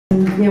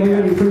Yeah, we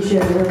really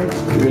appreciate it.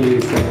 It really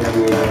is great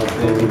having you out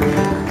there.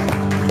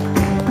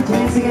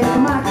 Thanks again for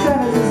Mark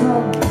Travers as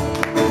well.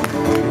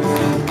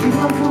 He's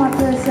one for my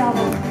first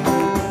album.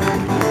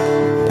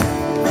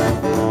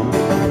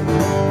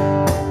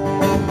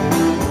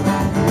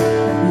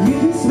 You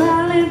can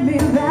smile at me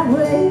that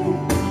way,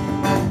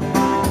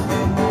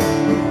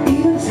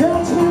 even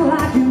touch me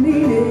like you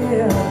need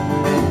it.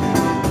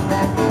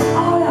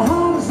 All your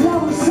heart is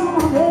loving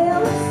someone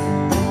else,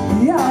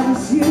 you're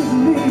just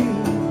using me.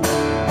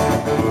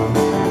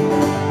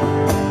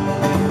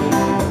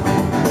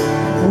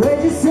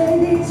 Where'd you say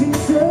they took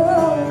so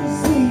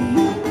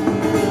sweet?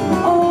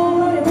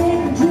 Oh, you make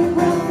me drink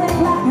real thick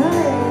like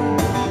honey.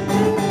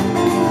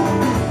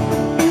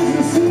 Is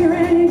you see her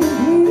and you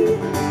bleed?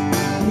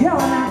 You're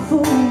not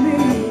fooling me.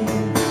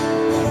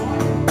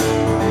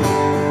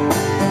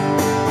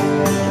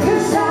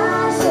 'Cause I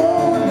saw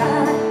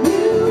that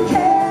you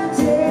can't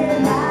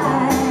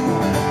deny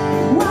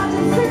what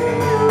you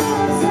feel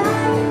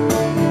inside.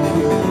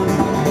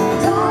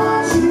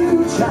 Don't you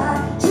try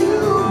to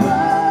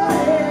run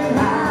it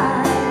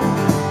high.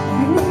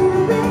 You need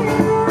to be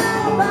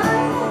around by.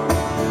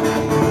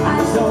 I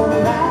saw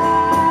that.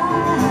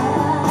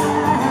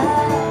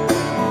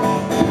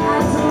 I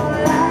saw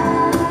that.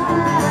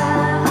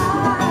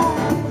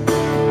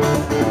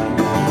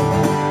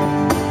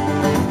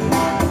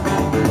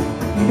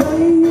 You know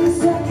you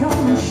used to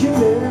come and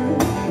shoot it.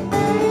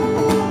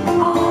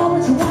 Oh,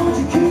 but you want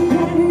to keep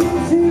it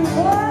easy,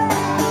 boy.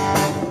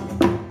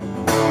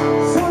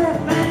 So that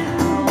man,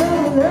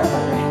 well,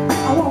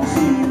 I won't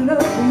see you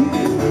love you.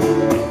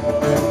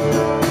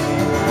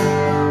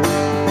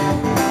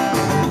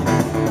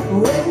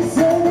 When you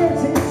say that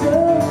it's so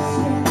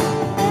sweet,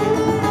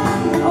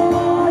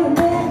 oh, you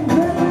make me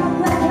look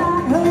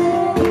like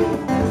honey.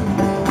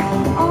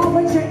 Oh,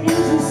 but you're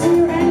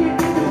insincere and you're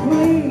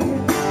incomplete.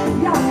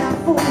 You're not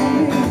fooling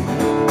me.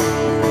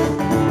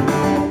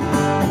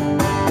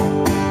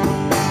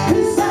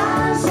 'Cause I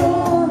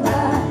saw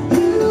that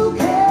you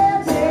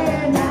can't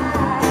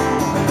deny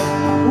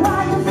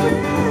what you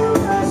feel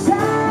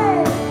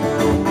inside.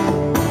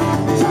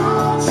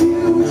 Don't you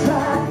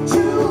try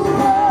to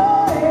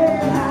run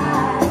it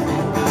high.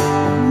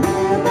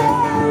 Need a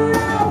better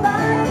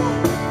alibi.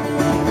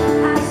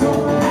 I saw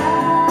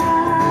that.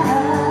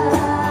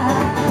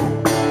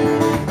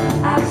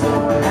 I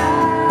saw that.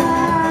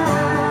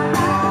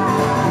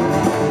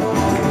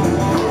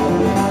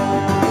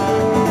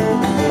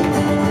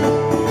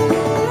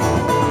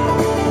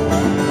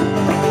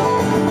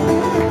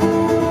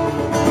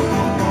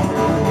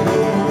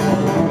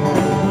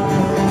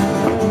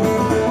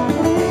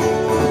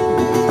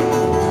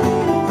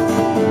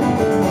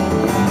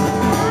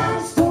 I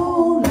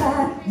stole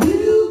that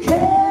you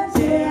can't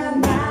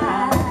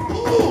deny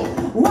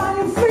what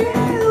you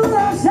feel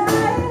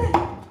inside.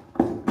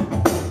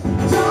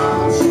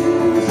 Don't you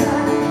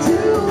try to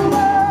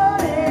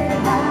run it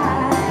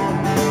high.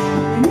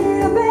 You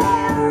need a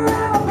better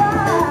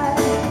alibi.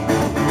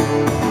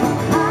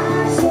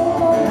 I saw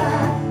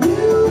that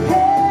you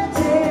can't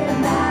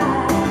deny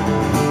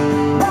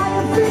what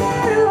you feel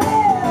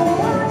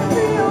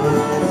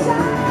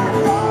inside.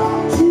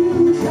 Don't you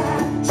try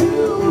to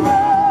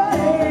run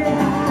it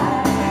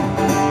high.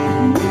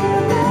 You need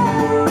a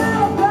better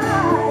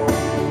alibi.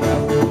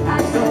 I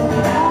saw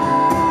that.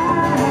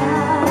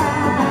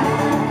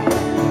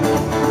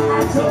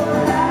 I saw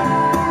that.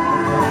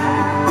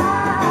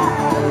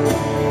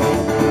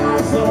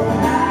 I saw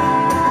that.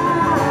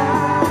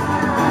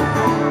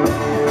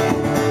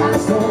 I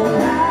saw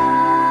that.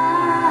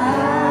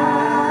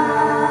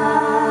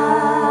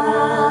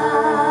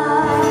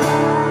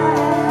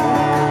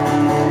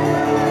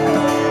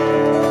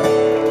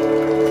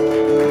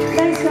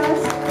 Thanks,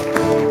 guys.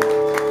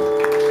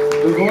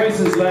 The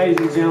voices, ladies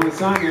and gentlemen,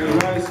 Sonia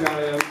and Rose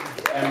Carleo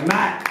and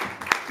Matt,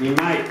 your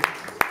mate.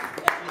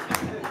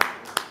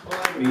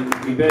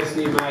 Your best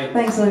new mate.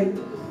 Thanks, Luke.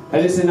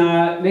 Hey, listen,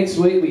 next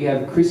week we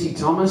have Chrissy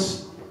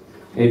Thomas.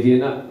 If you're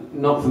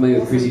not familiar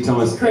with Chrissy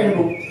Thomas,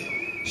 Incredible.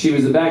 she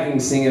was the backing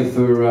singer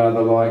for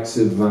the likes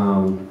of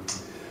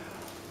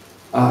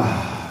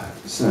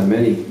so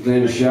many.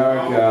 Glenn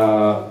Sharrock,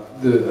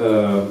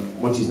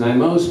 what's his name?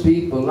 Most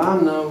people I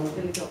know.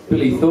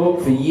 Billy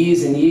Thorpe for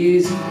years and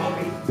years.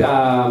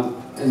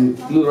 And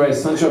Little Ray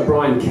Sunshine,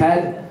 Brian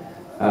Cadd,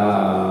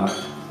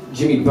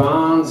 Jimmy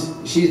Barnes.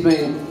 She's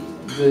been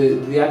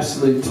the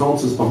absolute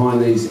tonsils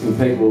behind these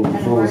impeccable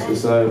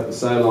performances for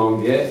so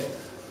long. Yeah,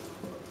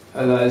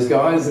 those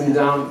guys, and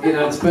you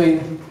know,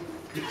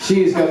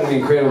 she's got an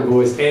incredible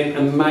voice and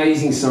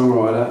amazing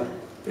songwriter.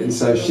 And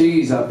so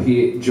she's up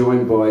here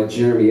joined by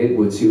Jeremy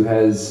Edwards, who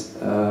has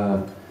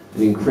an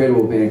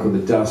incredible band called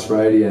the Dust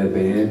Radio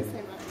Band.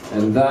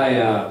 And they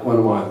are one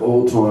of my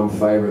all-time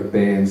favourite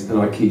bands,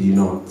 and I kid you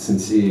not,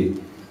 sincere.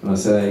 When I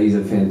say he's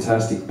a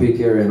fantastic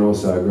picker and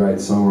also a great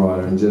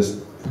songwriter and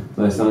just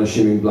most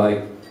unassuming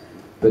bloke.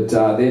 But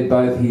they're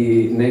both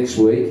here next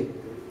week,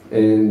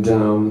 and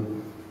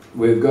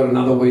we've got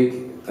another week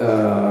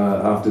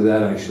after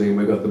that actually, and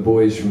we've got the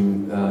boys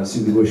from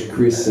Simply Bush,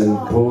 Chris and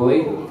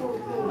Paulie.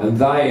 and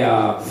they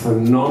are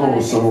phenomenal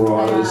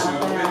songwriters.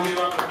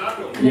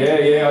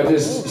 Yeah, I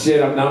just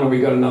shared up number. We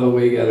got another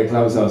week at the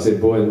club, so I said,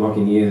 boys, I'm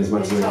locking you in as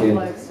much as I can.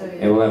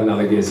 And we'll have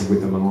another guest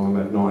with them along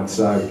that night.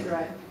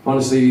 So,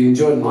 honestly, if you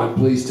enjoyed the night,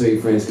 please tell your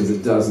friends, because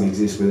it doesn't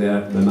exist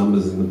without the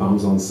numbers and the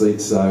bums on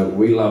seats. So,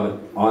 we love it.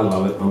 I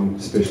love it. I'm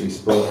especially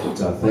spoiled,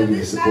 but thank you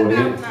for supporting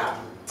it.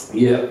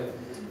 Yeah.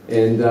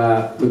 And,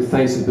 look,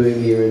 thanks for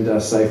being here,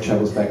 and safe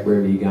travels back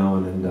wherever you're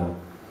going. And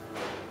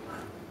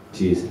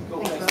cheers.